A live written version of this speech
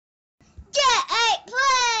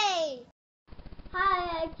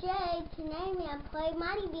Jay. Today I'm going to play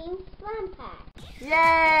Mighty Beanz Slam Pack.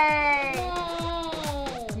 Yay!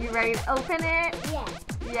 Yay! You ready to open it? Yeah.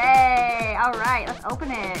 Yay! Alright, let's open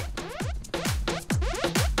it.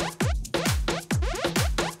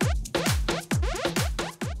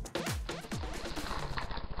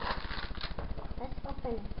 Let's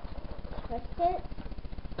open it. Twist it.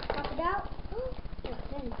 Pop it out.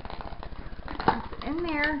 It's in. It's in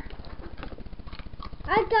there.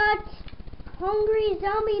 I got Hungry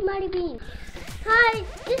Zombie Mighty Beanz. Hi,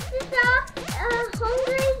 this is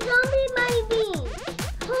Hungry Zombie Mighty Beanz.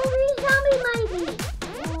 Hungry Zombie Mighty Beanz.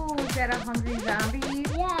 Ooh, is that a hungry zombie?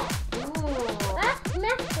 Yeah. Ooh. Let's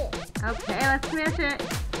mix it. Okay, let's smash it.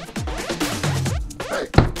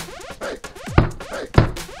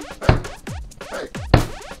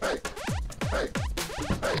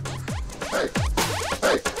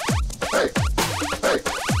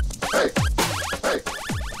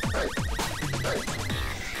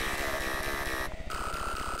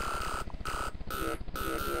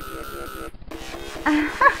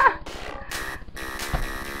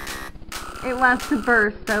 It wants to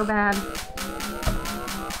burst so bad.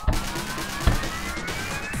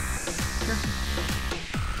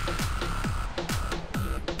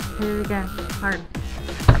 Here we go. Hard.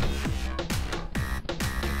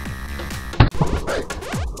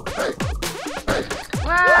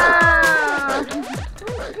 Wow!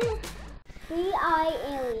 Three-eye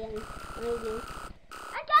alien. Maybe.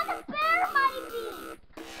 I got a bear Mighty Beanz.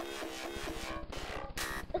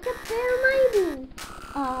 It's a bear Mighty Beanz.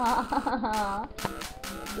 Aww.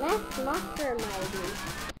 That's monster Mighty Beanz.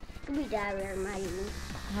 Scooby-Doo Mighty Beanz.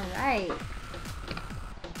 Alright.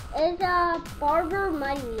 It's a barber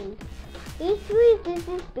Mighty Beanz. This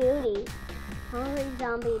is Beauty. Hungry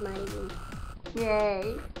Zombie Mighty Beanz.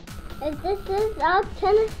 Yay. And this is a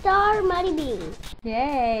 10-star Mighty Beanz.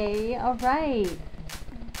 Yay. Alright.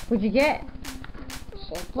 What'd you get?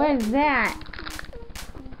 Shake What it. is that?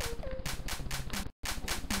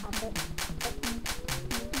 Pop it.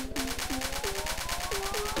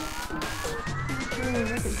 Ooh,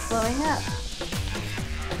 look, it's blowing up.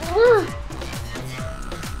 Ugh.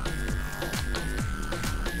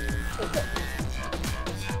 Shake it.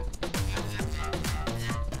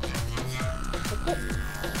 Shake it.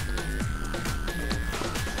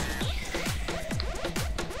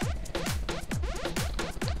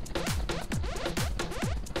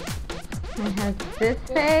 It has this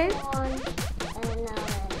face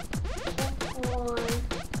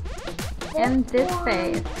and this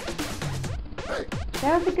face.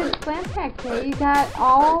 That was a good slam pack, Jay. You got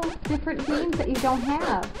all different beans that you don't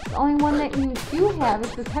have. The only one that you do have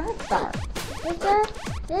is the 10-star. Is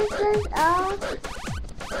this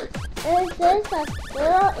a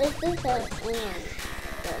girl? Is this an ant?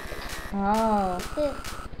 Oh. This.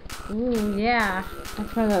 Ooh, yeah.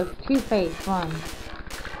 That's one of those two-faced ones.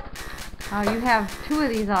 Oh, you have 2 of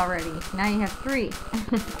these already. Now you have 3.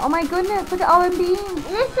 Oh my goodness, look at all the beans.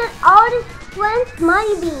 This is all the Flint's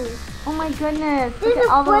Mighty Beanz. Oh my goodness, This look at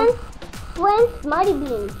all is those. Flint's Mighty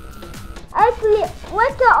Beanz. Actually,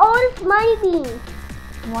 look at all the Mighty Beanz.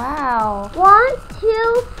 Wow. 1,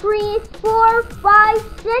 2, 3, 4, 5,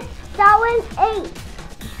 6, 7, 8.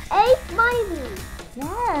 8 Mighty Beanz.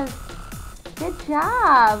 Yes. Good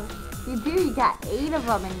job. You got 8 of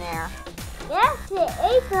them in there. Yes, the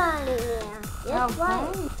 8 on in there. That's Okay.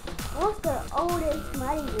 right. What's the oldest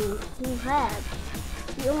Mighty Beanz you have?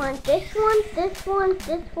 You want this one, this one,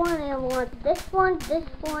 this one, and you want this one, this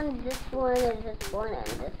one, this one, and this one, and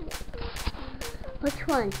this one. Which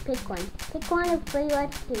one? Pick one. Pick one of the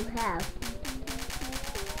ones you have.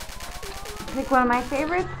 Pick one of my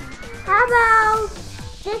favorites. How about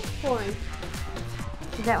this one?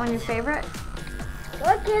 Is that one your favorite?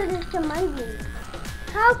 What gives it to Mighty Beanz?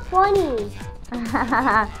 How funny.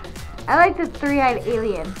 I like the 3-eyed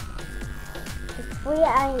alien. The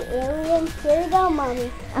 3-eyed alien. Here you go,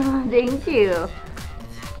 Mommy. Oh, thank you.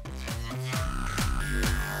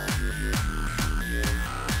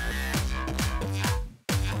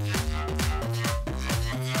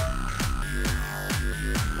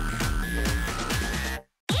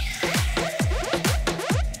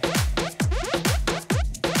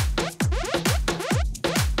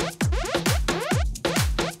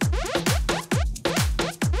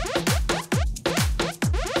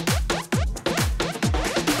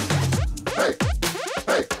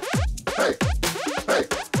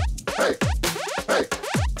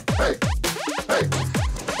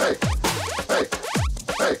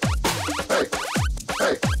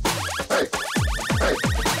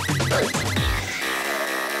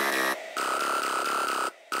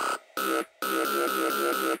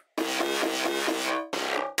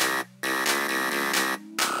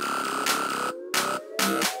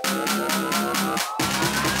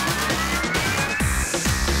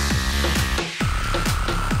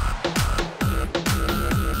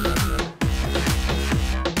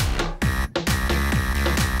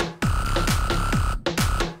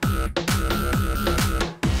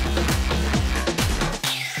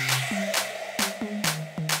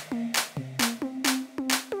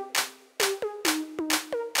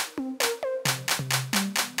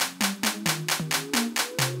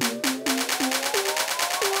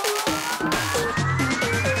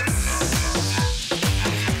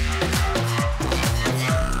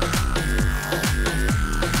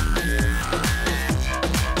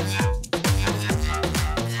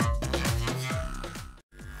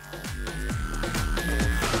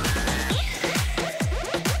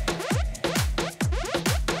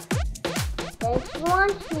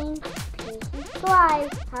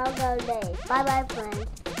 I'll go today. Bye bye,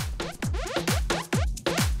 friends.